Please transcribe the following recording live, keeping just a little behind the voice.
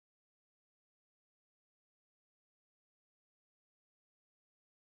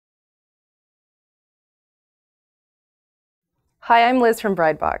Hi, I'm Liz from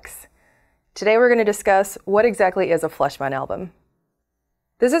Bridebox. Today we're going to discuss what exactly is a flush mount album.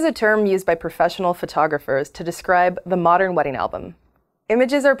 This is a term used by professional photographers to describe the modern wedding album.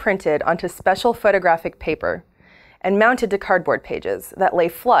 Images are printed onto special photographic paper and mounted to cardboard pages that lay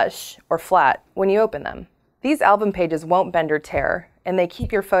flush or flat when you open them. These album pages won't bend or tear, and they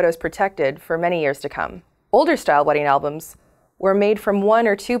keep your photos protected for many years to come. Older style wedding albums were made from 1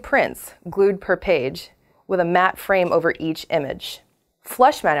 or 2 prints glued per page with a matte frame over each image.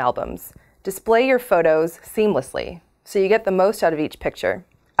 Flush mount albums display your photos seamlessly, so you get the most out of each picture.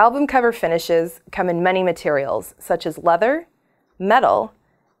 Album cover finishes come in many materials, such as leather, metal,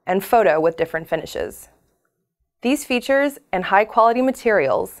 and photo with different finishes. These features and high-quality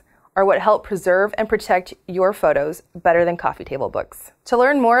materials are what help preserve and protect your photos better than coffee table books. To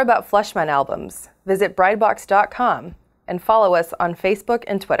learn more about flush mount albums, visit bridebox.com and follow us on Facebook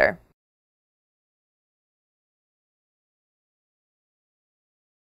and Twitter.